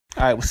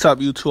Alright, what's up,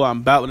 YouTube?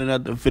 I'm back with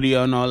another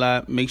video and all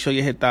that. Make sure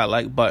you hit that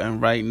like button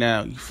right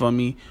now. You feel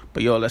me?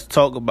 But yo, let's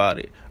talk about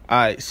it.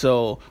 Alright,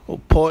 so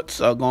reports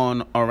are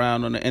going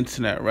around on the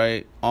internet,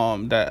 right?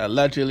 That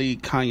allegedly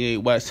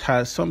Kanye West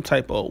has some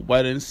type of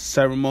wedding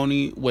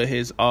ceremony with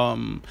his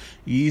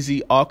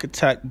Yeezy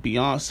architect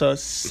Bianca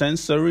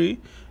Censori.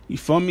 You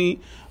feel me?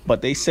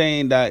 But they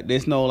saying that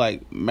there's no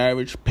like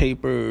marriage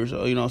papers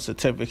or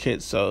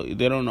certificates, so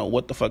they don't know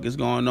what the fuck is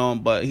going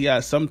on. But he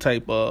has some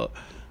type of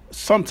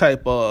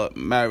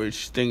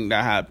marriage thing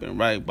that happened,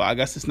 right? But I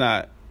guess it's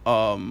not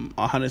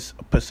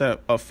 100%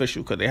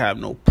 official because they have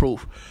no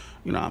proof.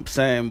 You know what I'm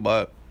saying?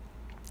 But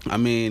I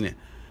mean,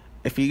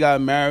 if he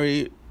got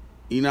married,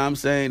 you know what I'm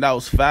saying, that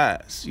was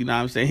fast. You know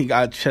what I'm saying? He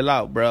gotta chill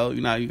out, bro.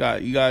 You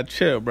gotta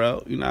chill,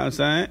 bro. You know what I'm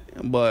saying?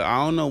 But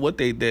I don't know what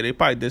they did. They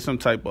probably did some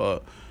type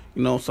of,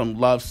 some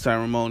love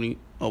ceremony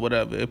or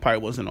whatever. It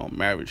probably wasn't on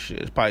marriage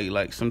shit. It's probably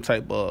like some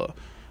type of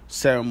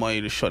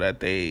ceremony to show that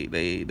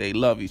they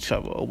love each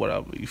other or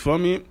whatever. You feel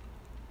me?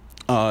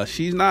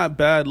 She's not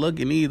bad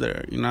looking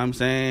either. You know what I'm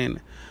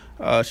saying?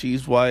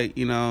 She's white.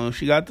 She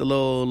got the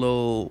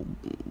little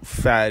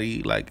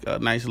fatty, like a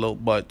nice little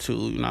butt too.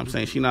 You know what I'm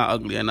saying? She not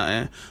ugly or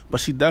nothing,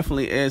 but she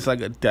definitely is like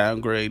a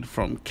downgrade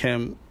from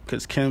Kim.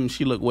 Cause Kim,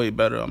 she look way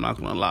better. I'm not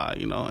gonna lie.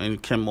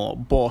 And Kim more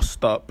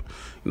bossed up.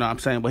 You know what I'm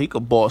saying? But he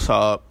could boss her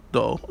up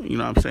though. You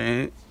know what I'm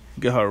saying?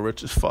 Get her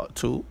rich as fuck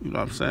too. You know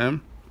what I'm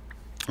saying?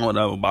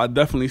 Whatever, but I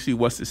definitely see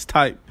what's his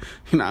type.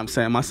 You know what I'm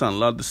saying? My son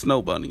loved the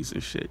snow bunnies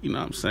and shit. You know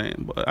what I'm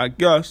saying? But I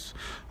guess,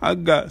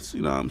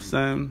 you know what I'm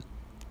saying?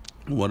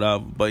 Whatever.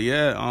 But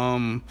yeah,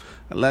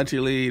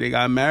 allegedly they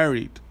got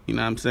married. You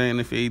know what I'm saying?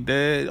 If he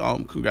did,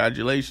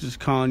 congratulations,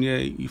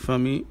 Kanye. You feel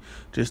me?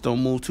 Just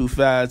don't move too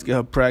fast, get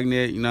her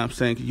pregnant. You know what I'm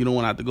saying? Because you don't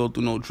want to have to go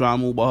through no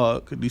drama with her.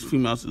 Because these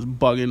females is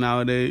bugging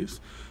nowadays.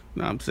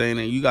 You know what I'm saying?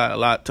 And you got a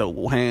lot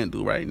to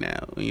handle right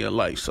now in your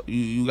life. So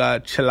you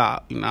got to chill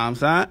out. You know what I'm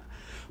saying?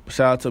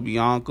 Shout out to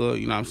Bianca,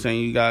 you know what I'm saying?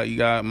 You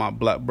got my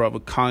black brother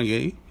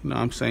Kanye, you know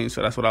what I'm saying?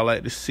 So that's what I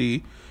like to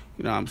see,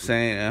 you know what I'm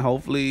saying? And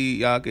hopefully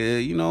y'all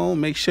can,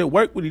 make shit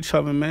work with each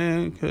other,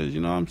 man. Because,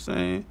 you know what I'm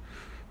saying?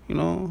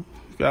 Y'all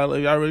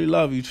really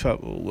love each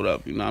other or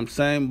whatever, you know what I'm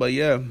saying? But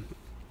yeah,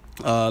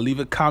 leave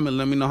a comment,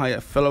 let me know how you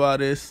feel about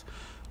this.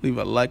 Leave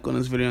a like on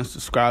this video and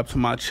subscribe to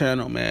my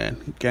channel,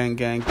 man. Gang,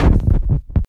 gang.